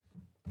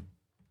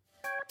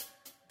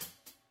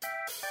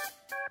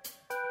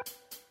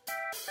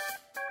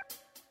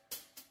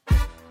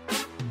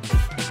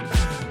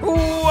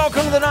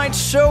Welcome to the night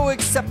show,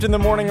 except in the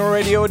morning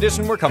radio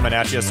edition. We're coming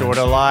at you sort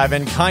of live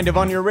and kind of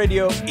on your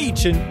radio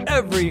each and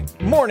every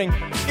morning.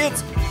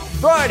 It's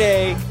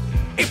Friday,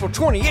 April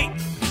 28th,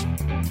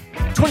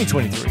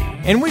 2023.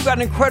 And we've got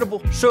an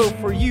incredible show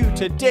for you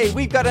today.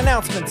 We've got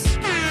announcements,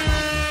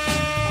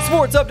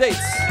 sports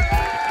updates,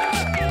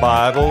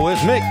 Bible with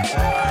Mick,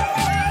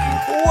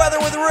 weather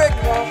with Rick,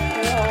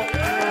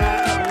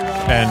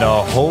 and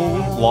a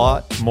whole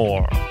lot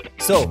more.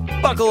 So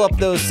buckle up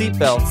those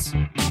seatbelts.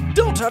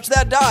 Don't touch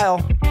that dial.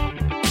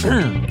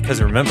 Because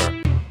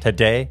remember,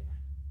 today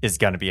is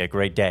going to be a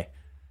great day.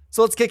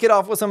 So let's kick it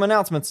off with some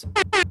announcements.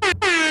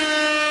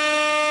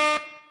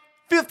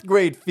 5th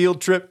grade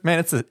field trip. Man,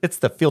 it's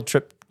the field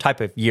trip time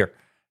of year.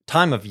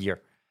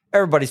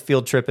 Everybody's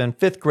field tripping.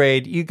 5th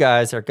grade, you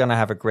guys are going to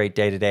have a great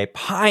day today.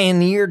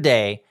 Pioneer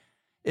Day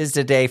is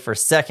today for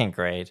 2nd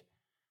grade.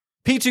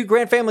 P2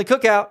 Grand Family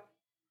Cookout.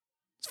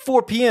 It's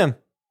 4 p.m.,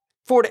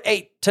 4 to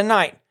 8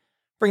 tonight.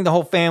 Bring the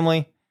whole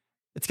family.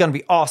 It's going to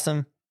be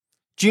awesome.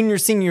 Junior,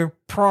 senior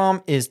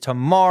prom is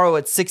tomorrow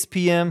at 6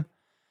 p.m.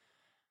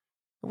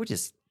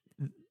 It's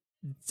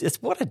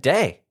what a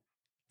day.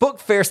 Book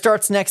fair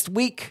starts next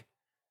week.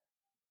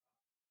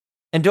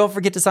 And don't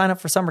forget to sign up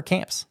for summer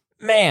camps.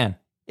 Man,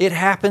 it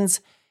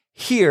happens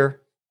here.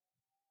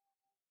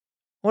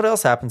 What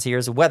else happens here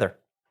is the weather.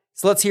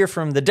 So let's hear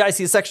from the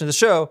diciest section of the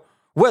show,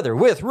 Weather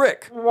with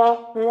Rick.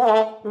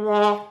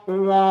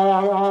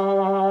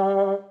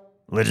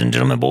 Ladies and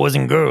gentlemen, boys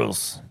and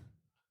girls,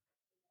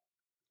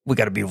 we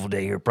got a beautiful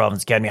day here at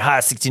Providence Academy. High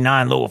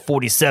 69, low of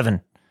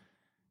 47.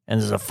 And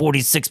there's a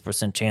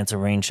 46% chance of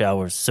rain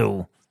showers.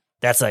 So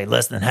that's like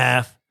less than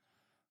half.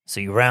 So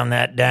you round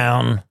that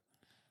down.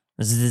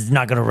 This is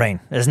not going to rain.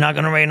 It's not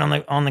going to rain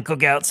on the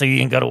cookout, so you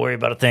ain't got to worry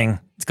about a thing.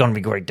 It's going to be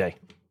a great day.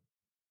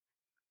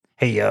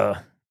 Hey,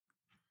 I've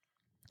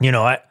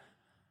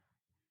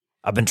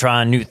been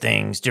trying new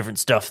things, different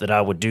stuff that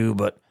I would do,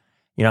 but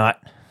I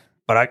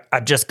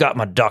just got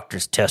my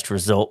doctor's test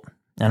result,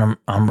 and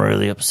I'm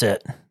really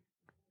upset.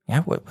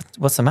 Yeah,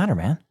 what's the matter,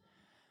 man?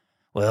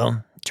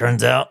 Well, it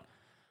turns out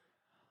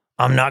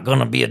I'm not going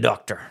to be a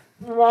doctor.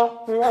 It's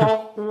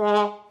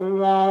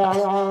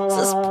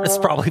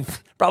probably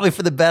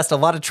for the best. A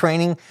lot of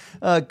training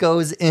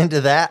goes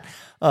into that,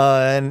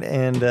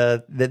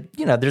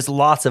 there's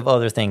lots of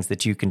other things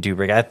that you can do,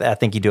 Rick. I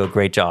think you do a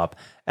great job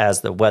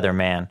as the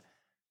weatherman.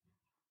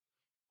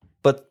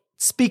 But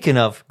speaking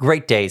of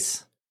great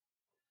days,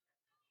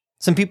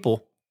 some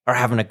people are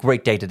having a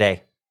great day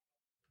today.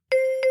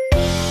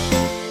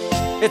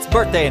 It's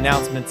birthday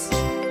announcements.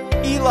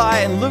 Eli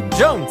and Luke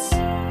Jones,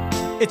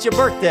 it's your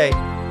birthday.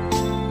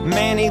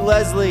 Manny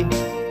Leslie,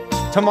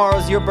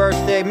 tomorrow's your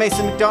birthday.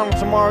 Mason McDonald,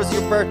 tomorrow's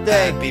your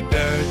birthday. Happy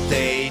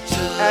birthday to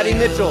Addie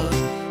Mitchell,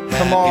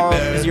 tomorrow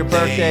is your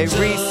birthday.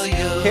 Reese,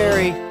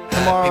 Carrie,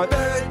 tomorrow,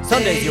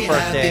 Sunday's your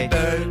birthday.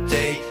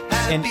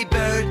 And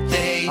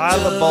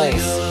Isla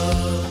Bowles,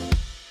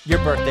 your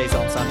birthday's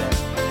on Sunday.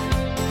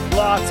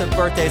 Lots of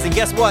birthdays, and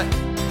guess what?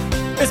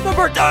 It's my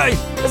birthday!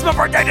 It's my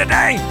birthday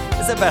today!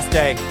 It's the best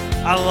day.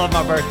 I love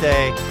my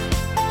birthday.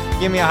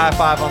 Give me a high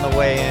five on the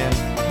way in.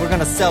 We're going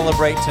to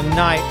celebrate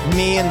tonight.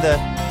 Me and the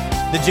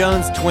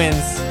Jones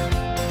twins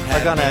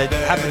are going to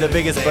have the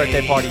biggest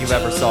birthday party you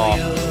ever saw.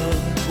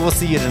 We'll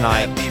see you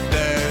tonight.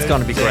 It's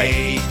going to be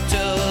great.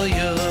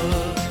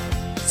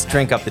 Let's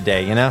drink up the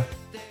day, you know?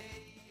 All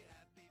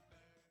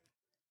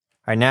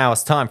right, now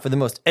it's time for the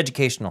most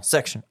educational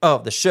section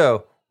of the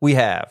show. We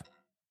have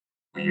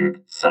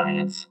Weird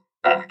Science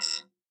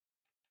Facts.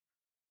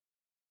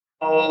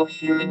 All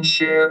humans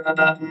share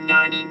about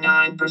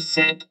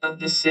 99%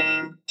 of the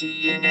same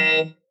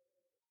DNA.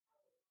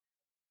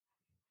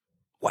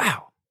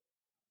 Wow.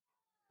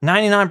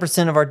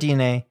 99% of our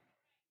DNA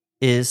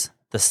is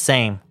the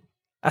same.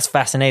 That's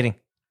fascinating.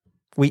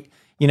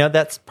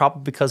 That's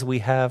probably because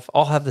we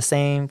all have the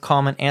same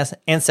common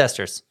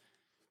ancestors.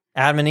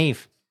 Adam and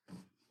Eve.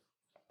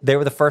 They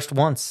were the first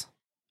ones.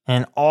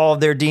 And all of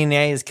their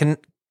DNA is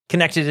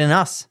connected in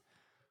us,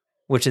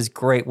 which is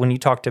great. When you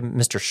talk to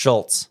Mr.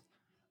 Schultz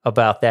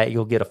about that,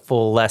 you'll get a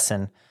full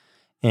lesson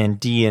in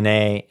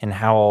DNA and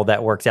how all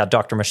that works out.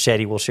 Dr.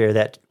 Machete will share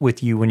that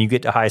with you when you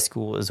get to high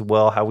school as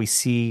well, how we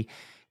see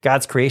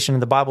God's creation in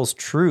the Bible is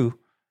true,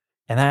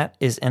 and that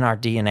is in our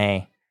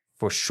DNA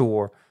for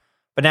sure.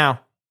 But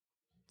now,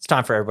 it's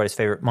time for everybody's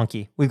favorite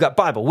monkey. We've got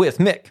Bible with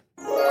Mick.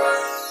 Happy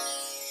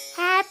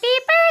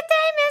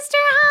birthday, Mr.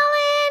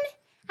 Holland!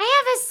 I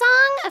have a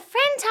song a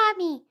friend taught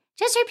me.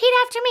 Just repeat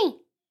after me.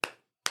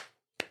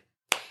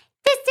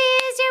 This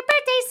is your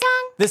birthday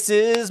song. This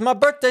is my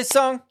birthday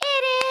song.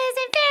 It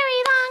isn't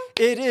very long.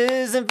 It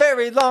isn't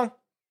very long.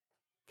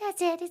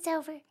 That's it. It's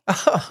over.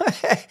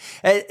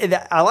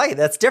 I like it.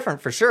 That's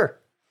different for sure.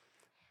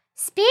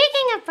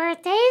 Speaking of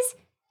birthdays,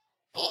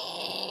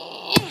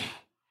 I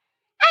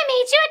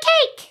made you a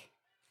cake.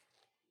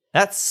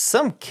 That's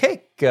some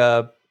cake,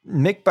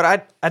 Mick,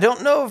 but I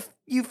don't know if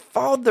you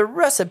followed the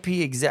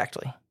recipe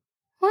exactly.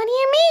 What do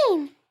you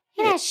mean?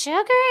 It has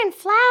sugar and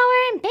flour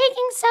and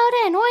baking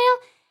soda and oil.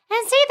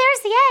 And see,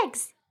 there's the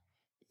eggs.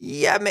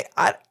 Yeah,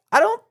 I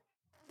don't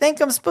think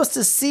I'm supposed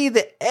to see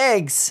the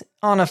eggs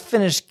on a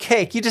finished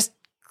cake? You just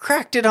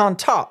cracked it on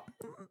top.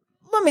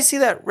 Let me see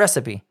that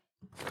recipe.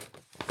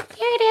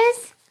 Here it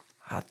is.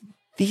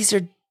 These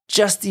are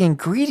just the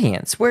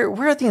ingredients. Where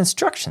are the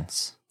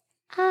instructions?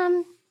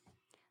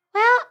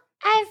 Well,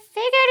 I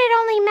figured it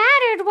only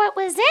mattered what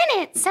was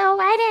in it, so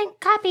I didn't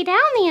copy down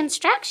the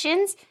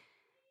instructions.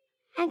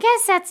 I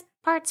guess that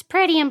part's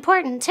pretty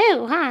important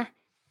too, huh?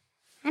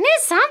 I knew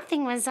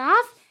something was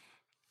off.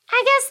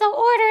 I guess the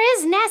order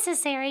is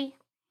necessary.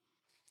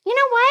 You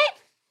know what?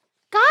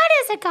 God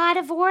is a God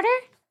of order.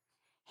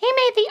 He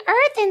made the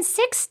earth in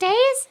 6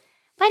 days,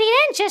 but he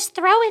didn't just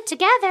throw it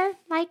together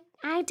like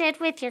I did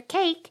with your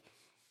cake.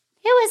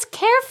 It was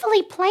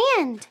carefully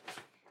planned.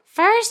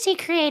 First, he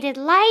created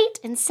light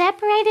and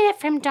separated it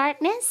from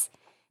darkness.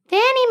 Then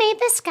he made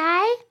the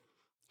sky.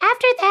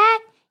 After that,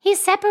 he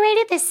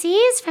separated the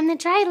seas from the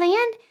dry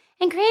land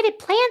and created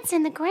plants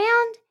in the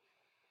ground.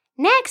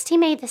 Next, he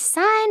made the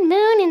sun,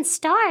 moon, and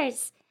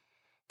stars.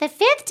 The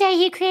 5th day,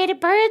 he created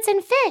birds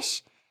and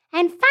fish.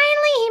 And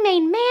finally, he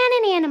made man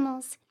and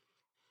animals.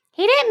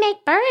 He didn't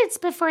make birds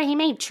before he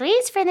made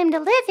trees for them to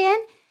live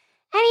in.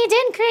 And he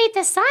didn't create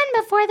the sun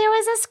before there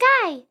was a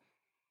sky.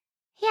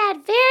 He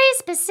had very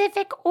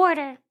specific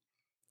order.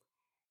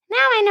 Now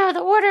I know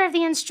the order of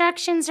the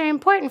instructions are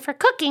important for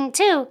cooking,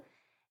 too.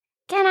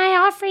 Can I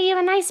offer you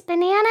a nice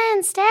banana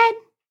instead?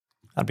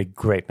 That'd be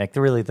great, Mick.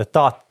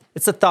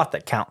 It's the thought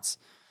that counts.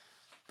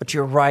 But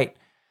you're right.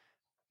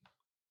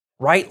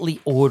 Rightly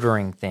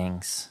ordering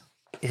things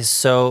is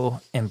so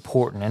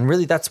important. And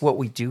really, that's what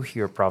we do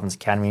here at Providence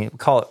Academy. We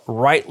call it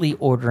rightly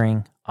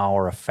ordering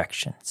our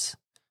affections.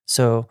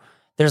 So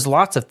there's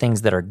lots of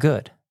things that are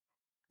good.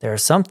 There are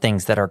some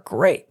things that are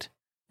great.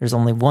 There's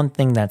only one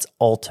thing that's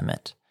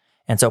ultimate.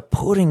 And so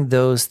putting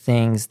those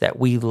things that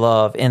we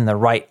love in the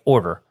right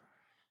order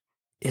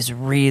is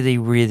really,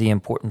 really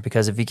important,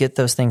 because if you get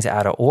those things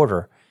out of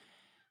order,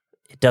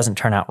 it doesn't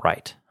turn out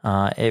right.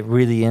 It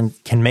really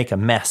can make a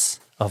mess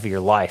of your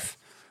life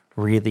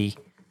really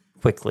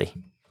quickly.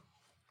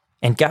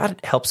 And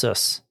God helps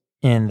us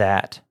in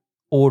that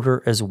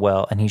order as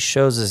well. And he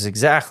shows us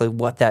exactly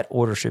what that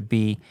order should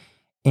be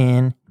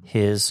in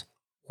his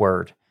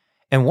word.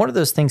 And one of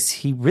those things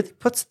he really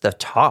puts at the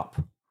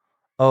top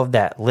of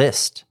that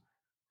list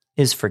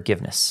is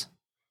forgiveness.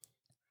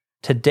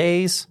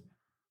 Today's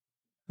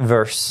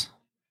verse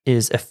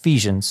is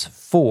Ephesians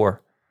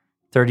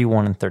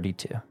 4:31 and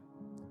 32.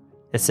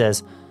 It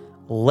says,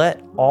 "Let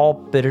all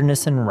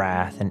bitterness and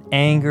wrath and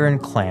anger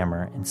and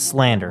clamor and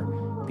slander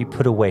be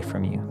put away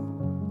from you,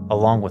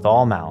 along with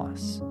all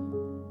malice.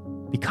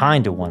 Be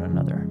kind to one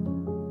another,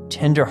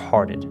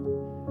 tender-hearted,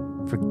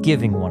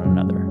 forgiving one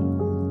another,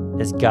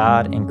 as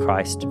God in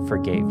Christ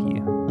forgave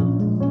you."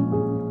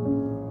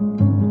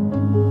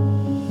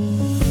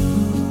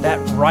 That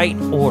right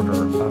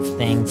order of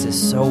things is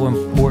so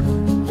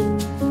important.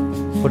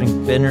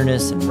 Putting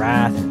bitterness and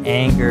wrath and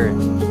anger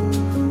and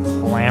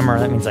clamor,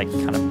 that means like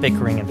kind of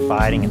bickering and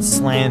fighting, and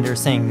slander,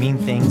 saying mean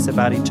things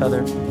about each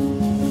other.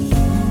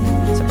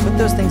 So put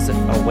those things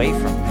away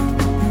from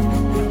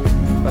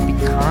you. But be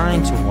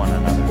kind to one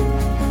another.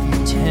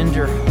 Be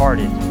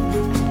tender-hearted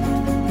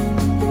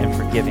and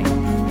forgiving,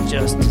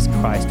 just as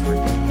Christ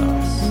forgave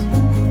us.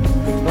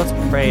 Let's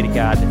pray to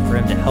God for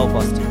him to help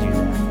us to do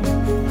that.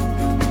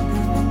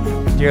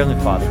 Dear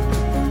Heavenly Father,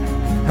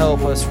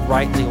 help us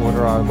rightly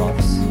order our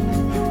loves.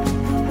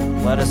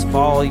 Let us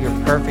follow your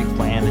perfect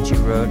plan that you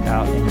wrote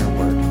out in your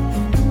word.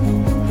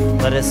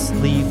 Let us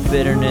leave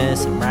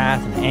bitterness and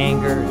wrath and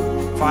anger,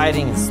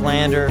 fighting and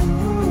slander,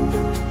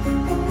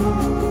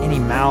 any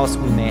malice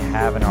we may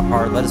have in our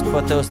heart. Let us put those